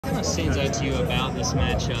of stands out to you about this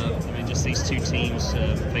matchup? I mean, just these two teams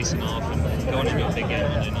facing off and going into a big game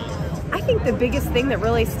Monday night. I think the biggest thing that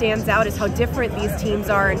really stands out is how different these teams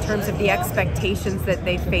are in terms of the expectations that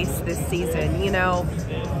they face this season. You know,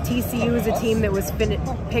 TCU is a team that was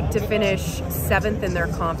picked to finish 7th in their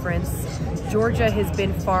conference. Georgia has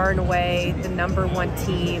been far and away the #1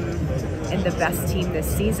 team and the best team this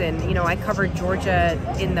season. You know, I covered Georgia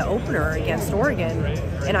in the opener against Oregon,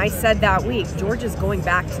 and I said that week, Georgia's going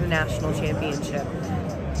back to the national championship.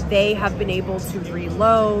 They have been able to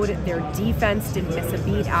reload. Their defense didn't miss a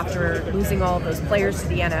beat after losing all of those players to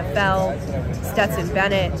the NFL. Stetson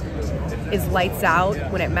Bennett is lights out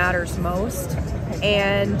when it matters most.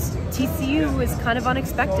 And TCU is kind of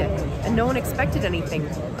unexpected, and no one expected anything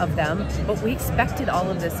of them, but we expected all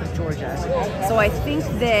of this of Georgia. So I think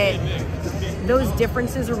that those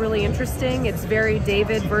differences are really interesting. It's very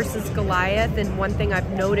David versus Goliath, and one thing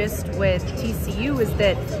I've noticed with TCU is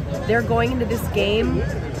that they're going into this game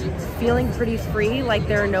feeling pretty free, like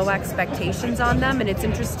there are no expectations on them, and it's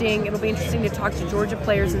interesting. It'll be interesting to talk to Georgia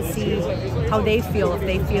players and see how they feel, if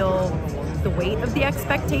they feel the weight of the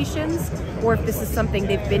expectations, or if this is something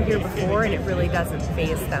they've been here before and it really doesn't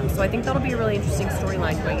faze them. So I think that'll be a really interesting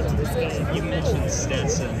storyline going into this game. You mentioned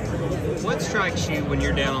Stetson. What strikes you when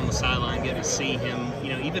you're down on the sideline, getting to see him, you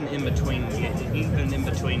know, even in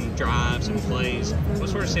between drives and plays? What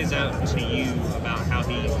sort of stands out to you about how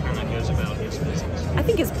he kind of goes about his business? I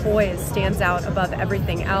think his poise stands out above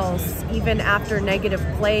everything else. Even after negative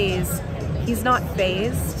plays, he's not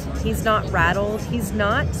fazed. He's not rattled. He's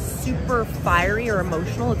not super fiery or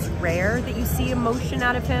emotional. It's rare that you see emotion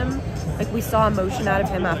out of him. Like, we saw emotion out of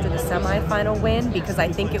him after the semifinal win, because I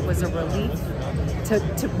think it was a relief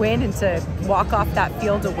to win and to walk off that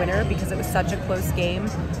field a winner, because it was such a close game.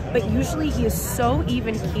 But usually he is so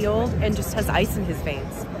even-keeled and just has ice in his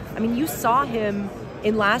veins. I mean, you saw him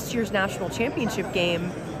in last year's national championship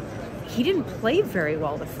game. He didn't play very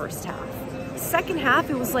well the first half. Second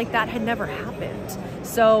half, it was like that had never happened.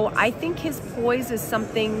 So I think his poise is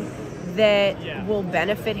something that will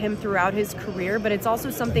benefit him throughout his career, but it's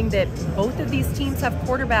also something that both of these teams have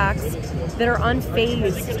quarterbacks that are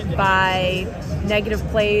unfazed by negative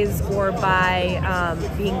plays or by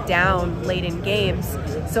being down late in games.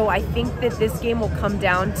 So I think that this game will come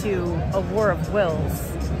down to a war of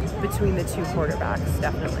wills between the two quarterbacks,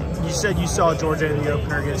 definitely. You said you saw Georgia in the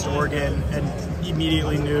opener against Oregon and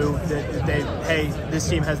immediately knew that this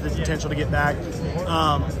team has the potential to get back.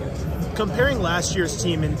 Comparing last year's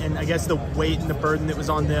team and I guess the weight and the burden that was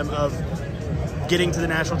on them of getting to the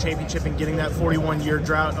national championship and getting that 41-year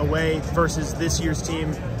drought away versus this year's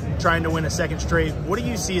team trying to win a second straight, what do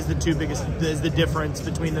you see as the difference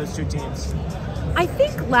between those two teams? I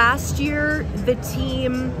think last year the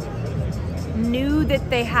team knew that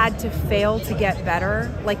they had to fail to get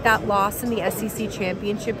better. Like, that loss in the SEC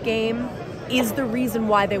championship game is the reason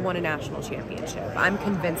why they won a national championship. I'm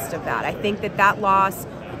convinced of that. I think that loss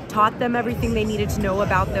taught them everything they needed to know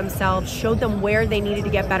about themselves, showed them where they needed to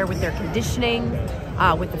get better with their conditioning,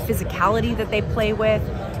 with the physicality that they play with.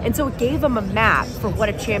 And so it gave them a map for what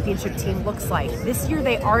a championship team looks like. This year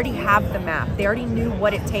they already have the map. They already knew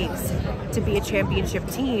what it takes to be a championship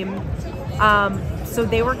team. So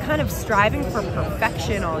they were kind of striving for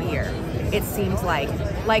perfection all year, it seemed like.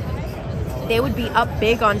 Like, they would be up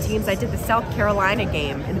big on teams. I did the South Carolina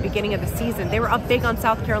game in the beginning of the season. They were up big on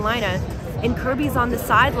South Carolina, and Kirby's on the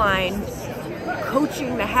sideline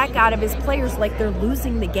coaching the heck out of his players like they're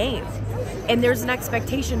losing the game. And there's an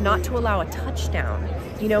expectation not to allow a touchdown.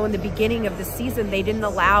 You know, in the beginning of the season, they didn't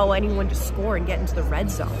allow anyone to score and get into the red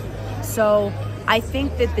zone. So I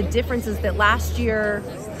think that the difference is that last year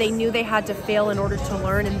they knew they had to fail in order to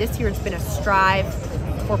learn, and this year it's been a strive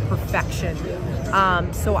for perfection.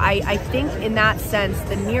 So I think in that sense,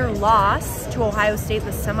 the near loss to Ohio State in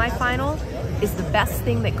the semifinal is the best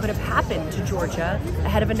thing that could have happened to Georgia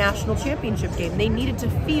ahead of a national championship game. They needed to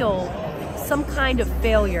feel some kind of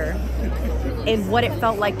failure in what it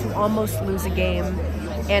felt like to almost lose a game.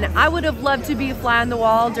 And I would have loved to be a fly on the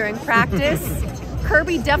wall during practice.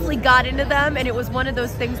 Kirby definitely got into them, and it was one of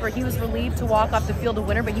those things where he was relieved to walk off the field a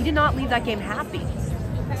winner, but he did not leave that game happy.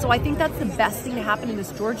 So I think that's the best thing to happen in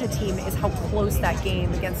this Georgia team, is how close that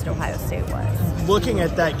game against Ohio State was. Looking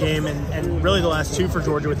at that game, and really the last two for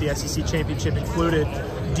Georgia with the SEC championship included,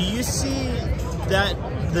 do you see that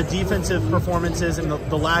the defensive performances and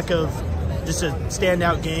the lack of just a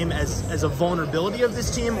standout game as a vulnerability of this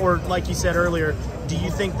team? Or, like you said earlier, do you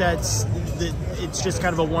think it's just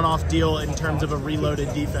kind of a one-off deal in terms of a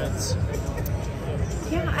reloaded defense?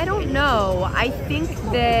 Yeah, I don't know. I think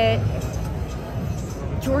that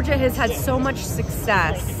Georgia has had so much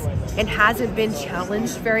success and hasn't been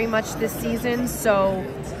challenged very much this season. So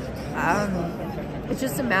it's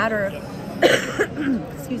just a matter of,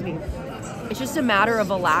 excuse me, it's just a matter of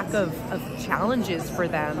a lack of challenges for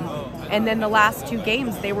them. And then the last 2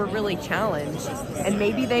 games, they were really challenged. And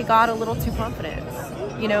maybe they got a little too confident.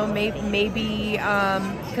 You know, maybe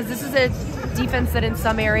because this is a defense that in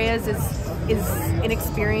some areas is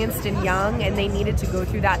inexperienced and young, and they needed to go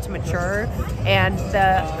through that to mature. And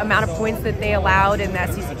the amount of points that they allowed in the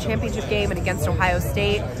SEC championship game and against Ohio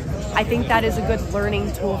State, I think that is a good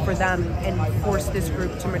learning tool for them and force this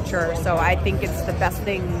group to mature. So I think it's the best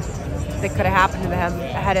thing that could have happened to them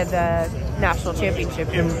ahead of the national championship.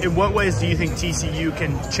 In what ways do you think TCU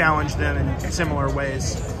can challenge them in similar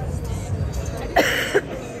ways?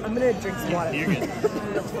 I'm going to drink some water. You're good.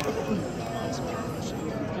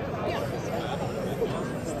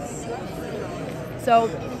 So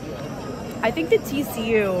I think that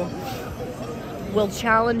TCU will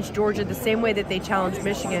challenge Georgia the same way that they challenged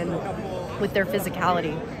Michigan with their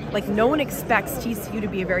physicality. Like, no one expects TCU to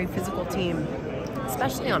be a very physical team,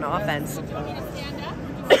 especially on offense.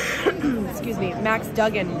 Excuse me. Max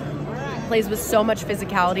Duggan plays with so much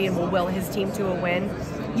physicality and will will his team to a win.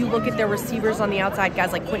 You look at their receivers on the outside,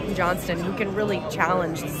 guys like Quentin Johnston, who can really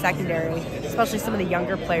challenge the secondary, especially some of the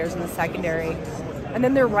younger players in the secondary. And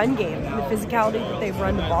then their run game, the physicality that they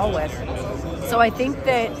run the ball with. So I think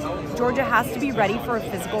that Georgia has to be ready for a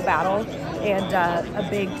physical battle and a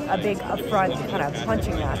big upfront kind of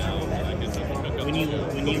punching match a little bit. When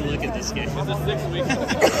you look at this game,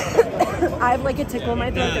 I have like a tickle in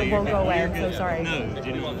my throat that won't go away. I'm so sorry. No,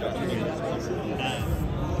 do not.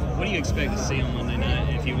 What do you expect to see on Monday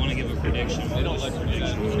night? If you want to give a prediction, they don't like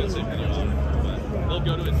predictions.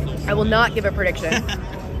 I will not give a prediction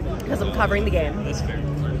because I'm covering the game. That's fair.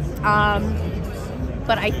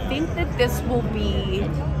 But I think that this will be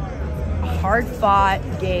a hard-fought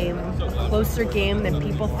game, a closer game than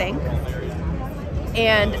people think.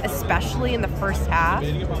 And especially in the first half,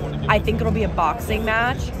 I think it'll be a boxing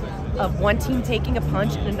match of one team taking a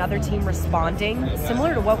punch and another team responding,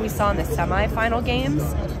 similar to what we saw in the semifinal games.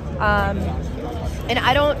 And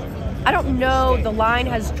I don't know, the line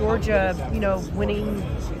has Georgia, winning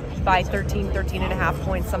by 13 and a half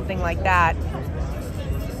points, something like that.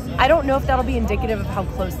 I don't know if that'll be indicative of how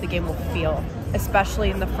close the game will feel, especially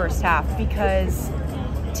in the first half, because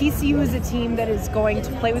TCU is a team that is going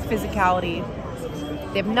to play with physicality.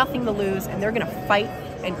 They have nothing to lose, and they're going to fight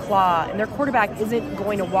and claw, and their quarterback isn't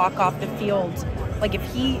going to walk off the field. Like, if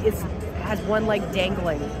he has one leg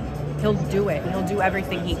dangling, he'll do it, and he'll do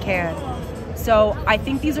everything he can. So I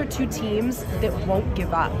think these are two teams that won't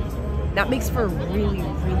give up. That makes for a really,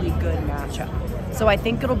 really good matchup. So I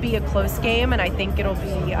think it'll be a close game, and I think it'll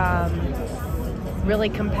be really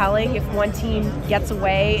compelling. If one team gets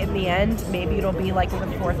away in the end, maybe it'll be like in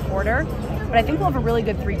the fourth quarter. But I think we'll have a really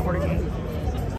good three-quarter game.